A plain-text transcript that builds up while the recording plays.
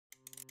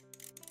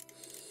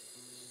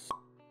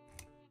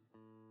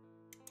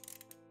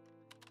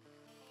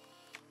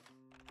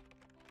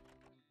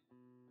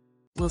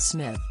Will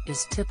Smith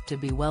is tipped to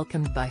be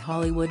welcomed by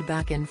Hollywood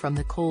back in from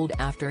the cold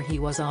after he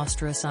was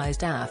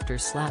ostracized after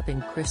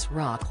slapping Chris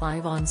Rock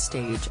live on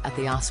stage at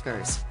the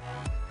Oscars.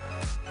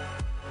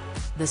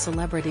 The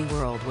celebrity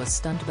world was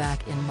stunned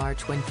back in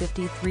March when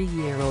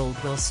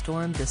 53-year-old Will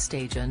stormed the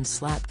stage and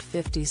slapped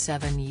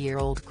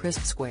 57-year-old Chris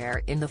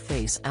square in the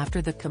face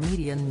after the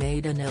comedian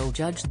made an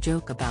ill-judged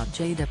joke about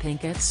Jada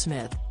Pinkett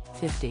Smith,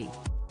 50.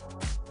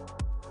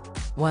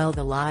 While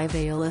the live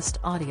A-list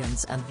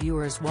audience and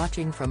viewers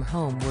watching from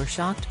home were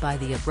shocked by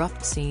the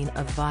abrupt scene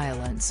of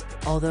violence,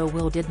 although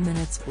Will did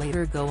minutes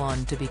later go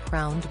on to be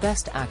crowned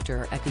Best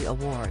Actor at the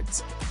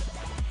awards.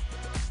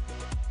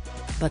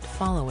 But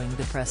following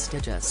the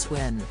prestigious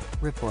win,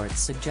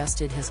 reports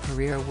suggested his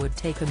career would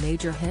take a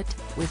major hit,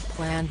 with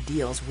planned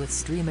deals with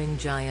streaming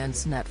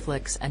giants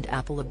Netflix and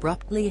Apple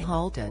abruptly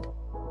halted.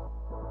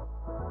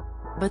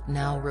 But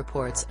now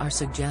reports are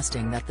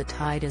suggesting that the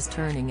tide is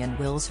turning in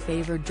Will's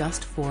favor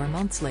just 4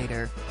 months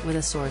later, with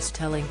a source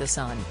telling The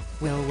Sun,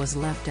 Will was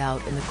left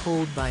out in the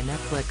cold by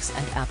Netflix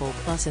and Apple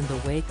Plus in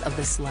the wake of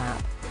the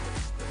slap.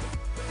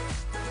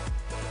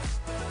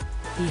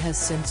 He has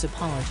since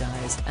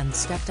apologized and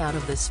stepped out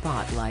of the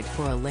spotlight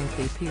for a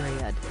lengthy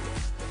period.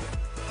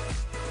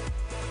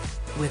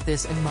 With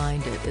this in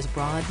mind, it is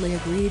broadly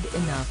agreed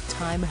enough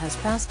time has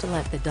passed to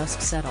let the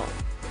dust settle.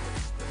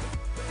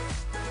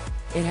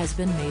 It has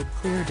been made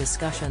clear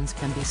discussions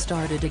can be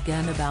started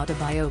again about a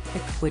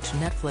biopic which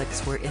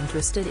Netflix were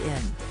interested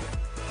in.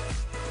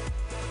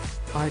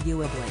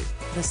 Arguably,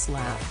 the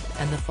slap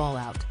and the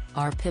fallout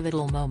are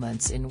pivotal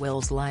moments in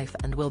Will's life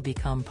and will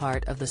become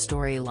part of the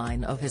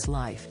storyline of his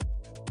life.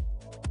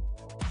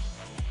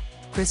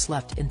 Chris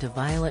leapt into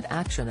violent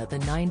action at the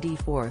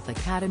 94th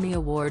Academy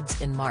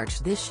Awards in March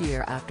this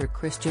year after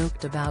Chris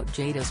joked about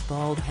Jada's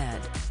bald head.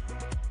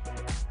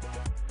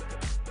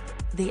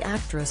 The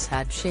actress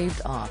had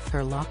shaved off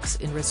her locks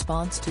in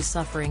response to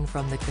suffering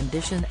from the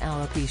condition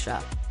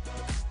alopecia.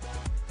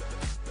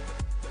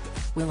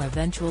 Will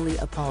eventually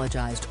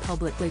apologized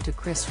publicly to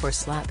Chris for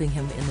slapping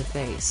him in the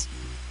face.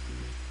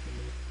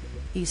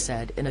 He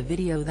said in a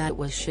video that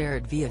was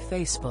shared via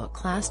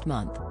Facebook last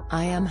month,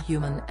 "I am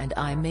human and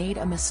I made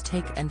a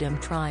mistake and am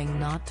trying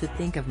not to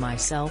think of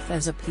myself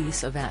as a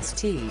piece of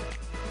st.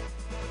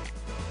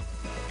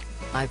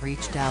 I've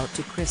reached out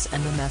to Chris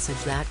and the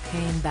message that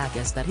came back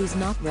is that he's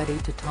not ready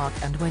to talk,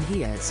 and when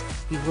he is,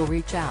 he will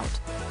reach out.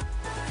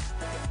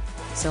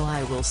 So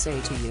I will say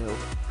to you,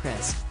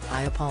 Chris,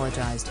 I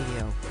apologize to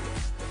you.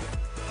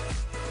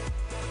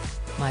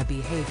 My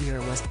behavior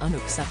was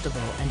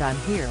unacceptable and I'm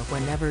here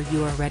whenever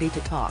you are ready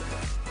to talk."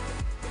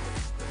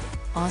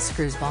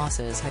 Oscars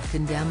bosses had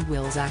condemned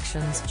Will's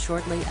actions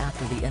shortly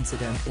after the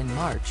incident in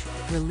March,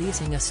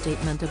 releasing a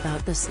statement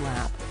about the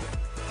slap.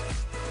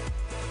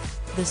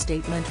 The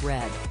statement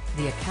read,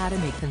 "The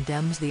Academy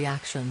condemns the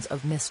actions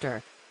of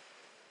Mr.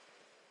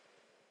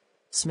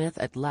 Smith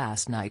at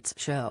last night's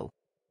show.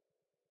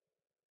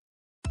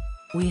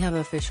 We have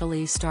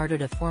officially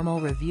started a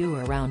formal review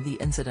around the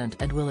incident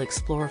and will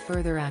explore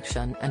further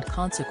action and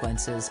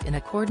consequences in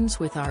accordance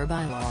with our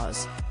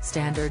bylaws,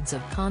 standards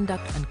of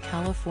conduct and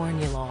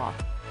California law.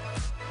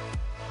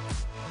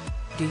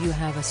 Do you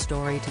have a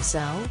story to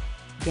sell?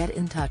 Get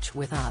in touch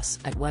with us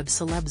at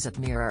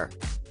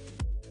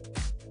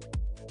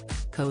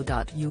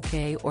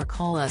webcelebs@mirror.co.uk or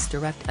call us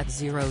direct at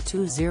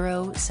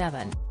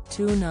 0207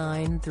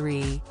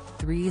 293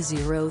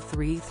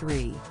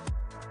 3033.